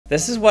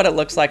This is what it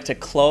looks like to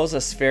close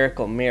a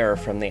spherical mirror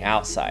from the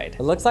outside.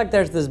 It looks like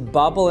there's this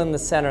bubble in the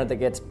center that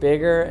gets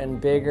bigger and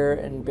bigger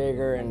and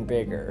bigger and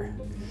bigger.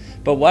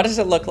 But what does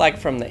it look like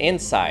from the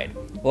inside?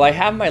 Well, I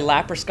have my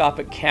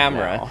laparoscopic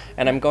camera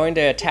and I'm going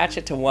to attach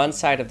it to one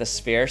side of the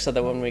sphere so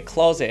that when we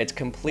close it, it's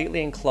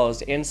completely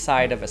enclosed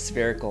inside of a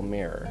spherical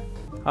mirror.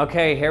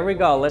 Okay, here we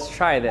go. Let's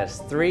try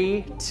this.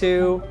 3,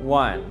 2,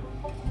 1.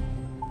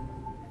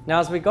 Now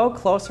as we go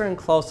closer and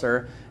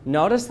closer,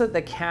 notice that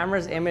the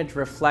camera's image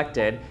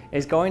reflected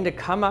is going to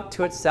come up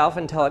to itself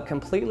until it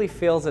completely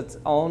fills its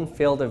own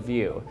field of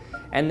view.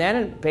 And then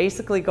it's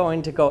basically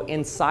going to go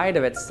inside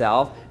of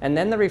itself, and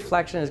then the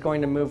reflection is going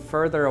to move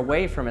further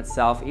away from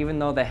itself even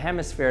though the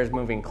hemisphere is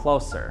moving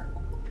closer.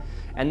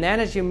 And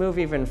then as you move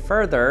even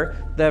further,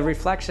 the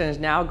reflection is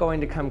now going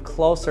to come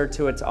closer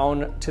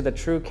to the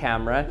true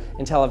camera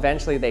until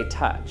eventually they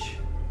touch.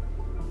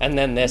 And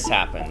then this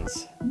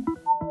happens.